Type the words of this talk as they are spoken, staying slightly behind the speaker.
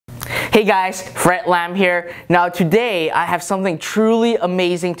Hey guys, Fred Lam here. Now today I have something truly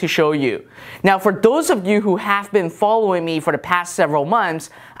amazing to show you. Now for those of you who have been following me for the past several months,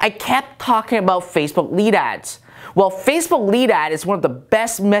 I kept talking about Facebook lead ads. Well, Facebook lead ad is one of the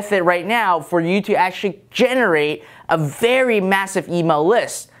best methods right now for you to actually generate a very massive email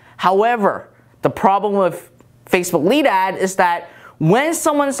list. However, the problem with Facebook lead ad is that when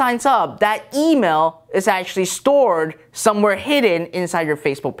someone signs up, that email is actually stored somewhere hidden inside your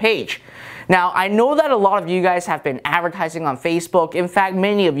Facebook page. Now, I know that a lot of you guys have been advertising on Facebook. In fact,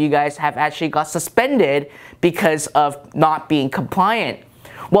 many of you guys have actually got suspended because of not being compliant.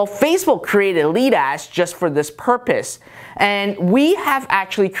 Well, Facebook created lead ads just for this purpose. And we have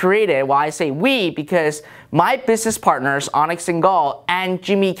actually created, well, I say we because my business partners, Onyx and Gall and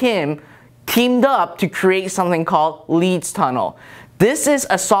Jimmy Kim, teamed up to create something called LeadsTunnel. This is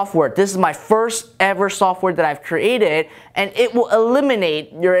a software. This is my first ever software that I've created, and it will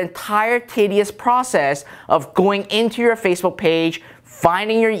eliminate your entire tedious process of going into your Facebook page,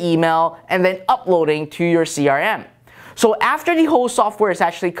 finding your email, and then uploading to your CRM. So after the whole software is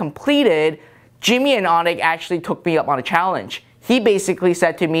actually completed, Jimmy and Onyx actually took me up on a challenge. He basically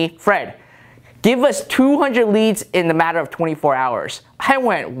said to me, Fred, give us 200 leads in the matter of 24 hours. I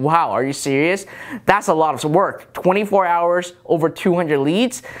went, wow, are you serious? That's a lot of work. 24 hours over 200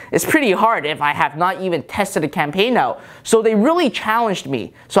 leads is pretty hard if I have not even tested a campaign out. So they really challenged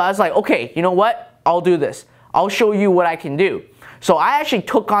me. So I was like, okay, you know what? I'll do this. I'll show you what I can do. So I actually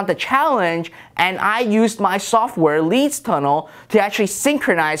took on the challenge and I used my software, LeadsTunnel, to actually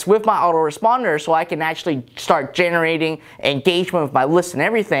synchronize with my autoresponder so I can actually start generating engagement with my list and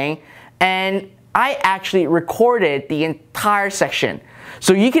everything. And I actually recorded the entire section.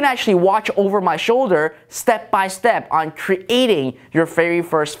 So you can actually watch over my shoulder step by step on creating your very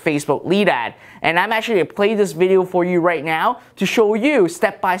first Facebook lead ad. And I'm actually going to play this video for you right now to show you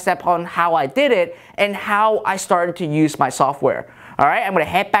step by step on how I did it and how I started to use my software. Alright, I'm going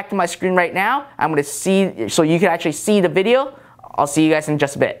to head back to my screen right now. I'm going to see, so you can actually see the video. I'll see you guys in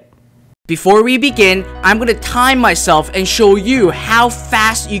just a bit. Before we begin, I'm going to time myself and show you how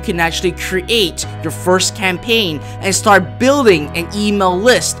fast you can actually create your first campaign and start building an email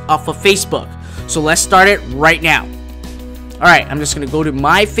list off of Facebook. So let's start it right now. Alright, I'm just going to go to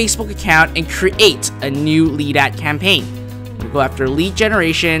my Facebook account and create a new lead ad campaign. I'm going to go after lead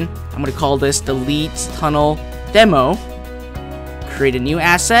generation. I'm going to call this the LeadsTunnel demo. Create a new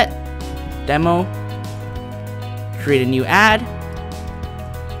asset, demo, create a new ad,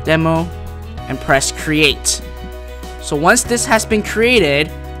 demo, and press create. So once this has been created,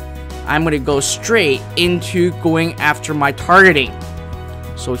 I'm going to go straight into going after my targeting.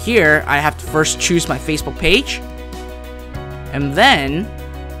 So here I have to first choose my Facebook page, and then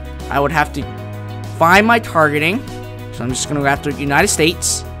I would have to find my targeting. So I'm just going to go after United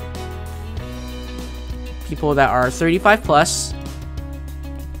States, people that are 35 plus,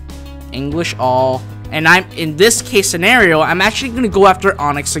 English all. And I'm in this case scenario, I'm actually going to go after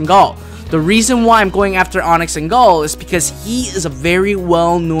Onyx and Gall. The reason why I'm going after Onyx and Gall is because he is a very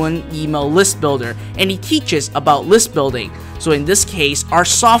well-known email list builder and he teaches about list building. So in this case, our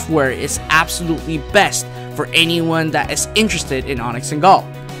software is absolutely best for anyone that is interested in Onyx and Gall.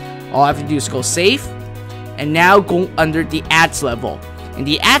 All I have to do is go save and now go under the ads level. In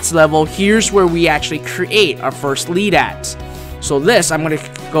the ads level, here's where we actually create our first lead ads. So this, I'm going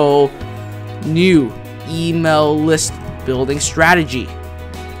to go new email list building strategy.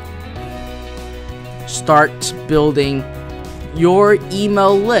 Start building your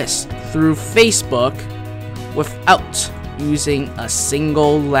email list through Facebook without using a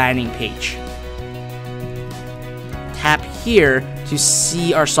single landing page. Tap here to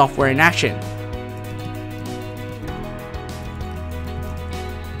see our software in action.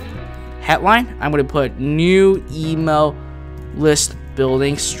 Headline, I'm going to put new email list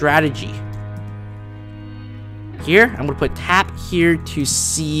building strategy. Here, I'm going to put tap here to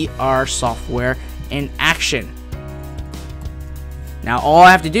see our software in action. Now all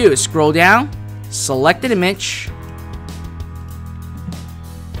I have to do is scroll down, select an image,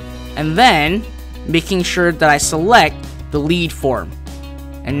 and then making sure that I select the lead form.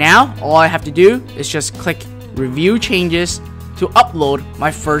 And now all I have to do is just click review changes to upload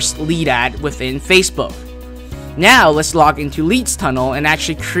my first lead ad within Facebook. Now let's log into LeadsTunnel and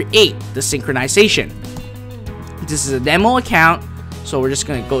actually create the synchronization. This is a demo account, so we're just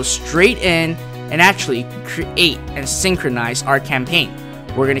going to go straight in and actually create and synchronize our campaign.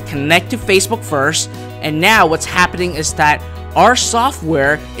 We're going to connect to Facebook first, and now what's happening is that our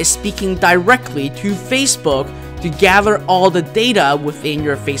software is speaking directly to Facebook to gather all the data within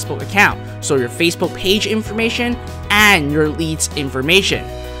your Facebook account. So your Facebook page information and your leads information.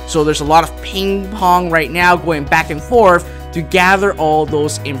 So there's a lot of ping pong right now going back and forth to gather all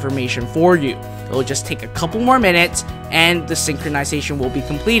those information for you. It'll just take a couple more minutes and the synchronization will be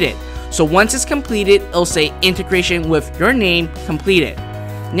completed. So once it's completed, it'll say integration with your name completed.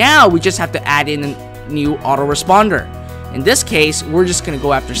 Now we just have to add in a new autoresponder. In this case, we're just going to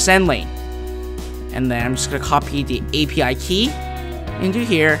go after send lane. And then I'm just going to copy the API key into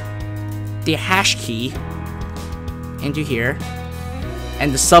here, the hash key into here,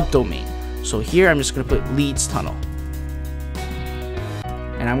 and the subdomain. So here I'm just going to put LeadsTunnel.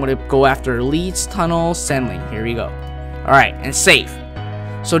 And I'm going to go after LeadsTunnel send lane. Here we go. Alright, and save.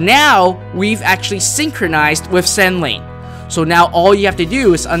 So now we've actually synchronized with send lane. So now all you have to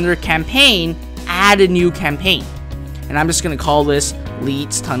do is under campaign, add a new campaign. And I'm just going to call this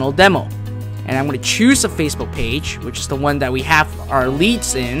LeadsTunnel demo. And I'm going to choose a Facebook page, which is the one that we have our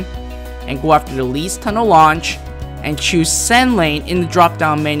leads in, and go after the LeadsTunnel launch and choose send lane in the drop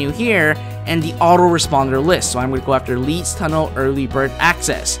down menu here and the autoresponder list. So I'm going to go after LeadsTunnel early bird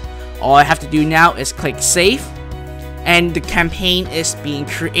access. All I have to do now is click save and the campaign is being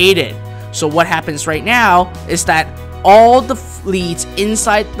created. So what happens right now is that all the leads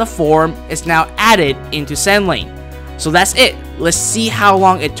inside the form is now added into send lane. So that's it. Let's see how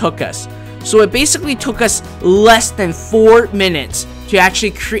long it took us. So it basically took us less than 4 minutes to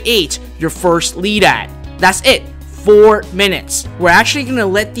actually create your first lead ad. That's it, 4 minutes. We're actually gonna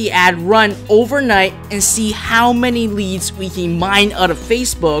let the ad run overnight and see how many leads we can mine out of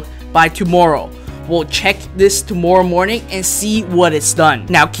Facebook by tomorrow. We'll check this tomorrow morning and see what it's done.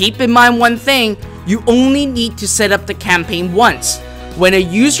 Now keep in mind one thing, you only need to set up the campaign once. When a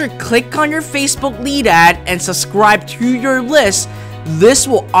user click on your Facebook lead ad and subscribe to your list, this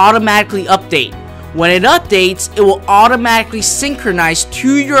will automatically update. When it updates, it will automatically synchronize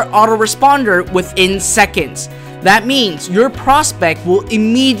to your autoresponder within seconds. That means your prospect will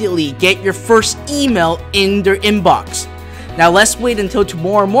immediately get your first email in their inbox. Now let's wait until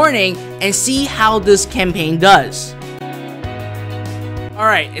tomorrow morning and see how this campaign does.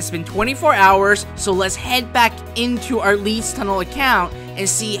 Alright, it's been 24 hours, so let's head back into our LeadsTunnel account and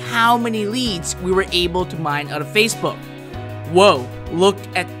see how many leads we were able to mine out of Facebook. Whoa, look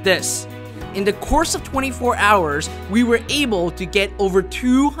at this. In the course of 24 hours, we were able to get over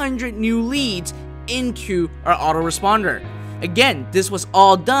 200 new leads into our autoresponder. Again, this was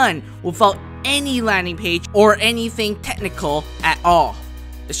all done without any landing page or anything technical at all.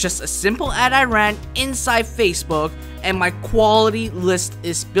 It's just a simple ad I ran inside Facebook and my quality list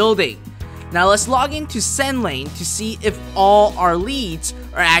is building. Now let's log into SendLane to see if all our leads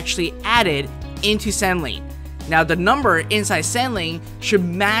are actually added into SendLane. Now the number inside SendLane should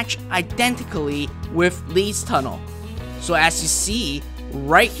match identically with LeadsTunnel. So as you see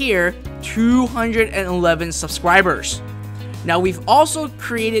right here, 211 subscribers. Now we've also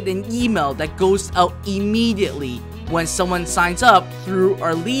created an email that goes out immediately when someone signs up through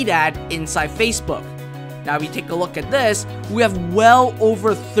our lead ad inside Facebook. Now if you take a look at this, we have well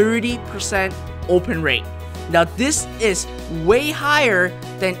over 30% open rate. Now this is way higher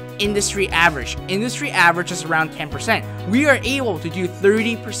than industry average. Industry average is around 10%. We are able to do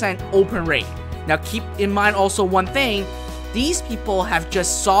 30% open rate. Now keep in mind also one thing, these people have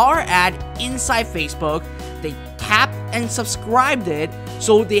just saw our ad inside Facebook, they tapped and subscribed it,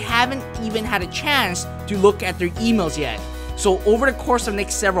 so they haven't even had a chance to look at their emails yet. So over the course of the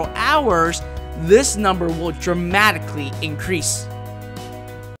next several hours, this number will dramatically increase.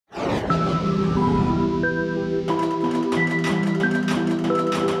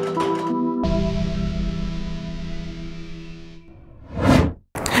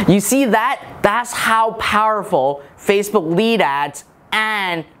 You see that? That's how powerful Facebook lead ads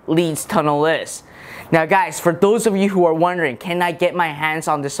and LeadsTunnel is. Now guys, for those of you who are wondering, can I get my hands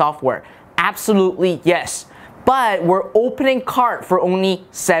on this software? Absolutely yes. But we're opening cart for only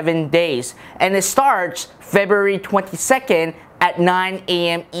 7 days. And it starts February 22nd at 9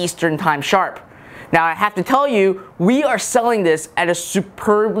 a.m. Eastern Time sharp. Now I have to tell you, we are selling this at a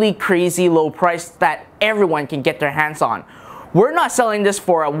superbly crazy low price that everyone can get their hands on. We're not selling this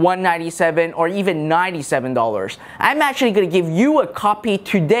for a $197 or even $97. I'm actually going to give you a copy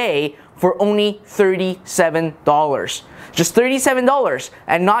today for only $37. Just $37.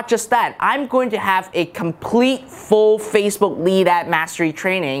 And not just that, I'm going to have a complete full Facebook lead ad mastery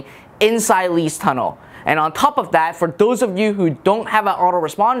training inside LeadsTunnel. And on top of that, for those of you who don't have an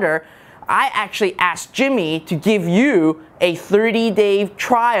autoresponder, I actually asked Jimmy to give you a 30-day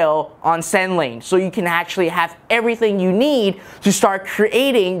trial on SendLane so you can actually have everything you need to start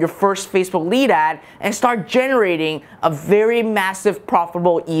creating your first Facebook lead ad and start generating a very massive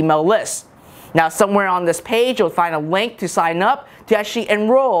profitable email list. Now, somewhere on this page, you'll find a link to sign up to actually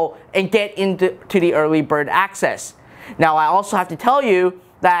enroll and get into the early bird access. Now, I also have to tell you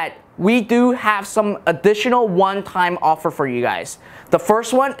that we do have some additional one-time offer for you guys. The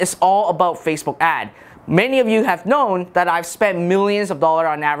first one is all about Facebook ad. Many of you have known that I've spent millions of dollars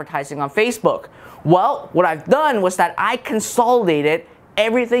on advertising on Facebook. Well, what I've done was that I consolidated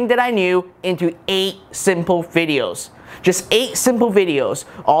everything that I knew into 8 simple videos. Just 8 simple videos.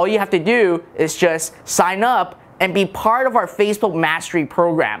 All you have to do is just sign up and be part of our Facebook Mastery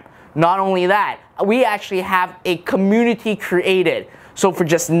program. Not only that, we actually have a community created. So for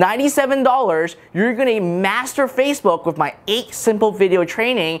just $97, you're gonna master Facebook with my 8 simple video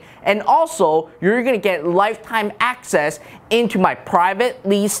training, and also you're gonna get lifetime access into my private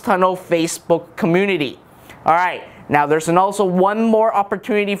LeadsTunnel Facebook community. All right, now there's also one more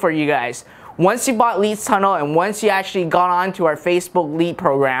opportunity for you guys. Once you bought LeadsTunnel and once you actually got on to our Facebook lead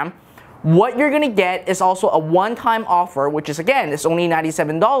program, what you're gonna get is also a one-time offer, which is again, it's only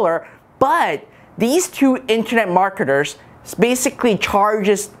 $97, but these 2 internet marketers basically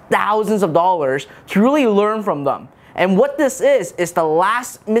charges thousands of dollars to really learn from them. And what this is the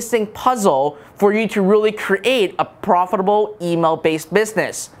last missing puzzle for you to really create a profitable email-based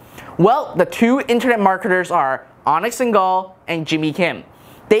business. Well, the 2 internet marketers are Onyx and Gall and Jimmy Kim.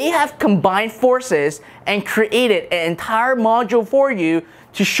 They have combined forces and created an entire module for you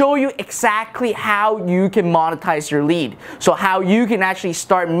to show you exactly how you can monetize your lead. So how you can actually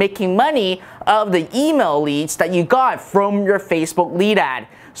start making money of the email leads that you got from your Facebook lead ad.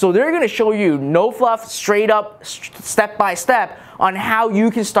 So they're gonna show you no fluff, straight up, step by step on how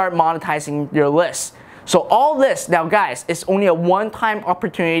you can start monetizing your list. So all this, now guys, is only a one-time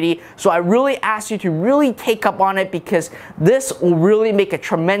opportunity, so I really ask you to really take up on it because this will really make a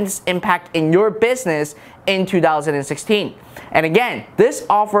tremendous impact in your business in 2016. And again, this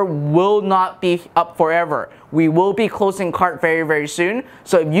offer will not be up forever. We will be closing cart very, very soon.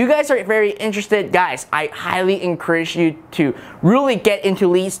 So if you guys are very interested, guys, I highly encourage you to really get into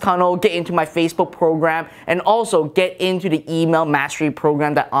LeadsTunnel, get into my Facebook program, and also get into the email mastery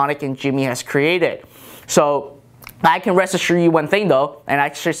program that Onyx and Jimmy has created. So I can rest assure you one thing though, and I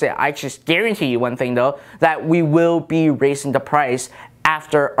just guarantee you one thing though, that we will be raising the price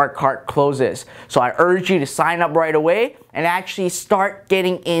after our cart closes. So I urge you to sign up right away and actually start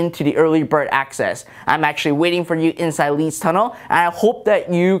getting into the early bird access. I'm actually waiting for you inside LeadsTunnel, and I hope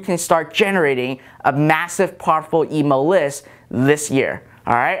that you can start generating a massive profitable email list this year.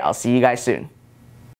 All right, I'll see you guys soon.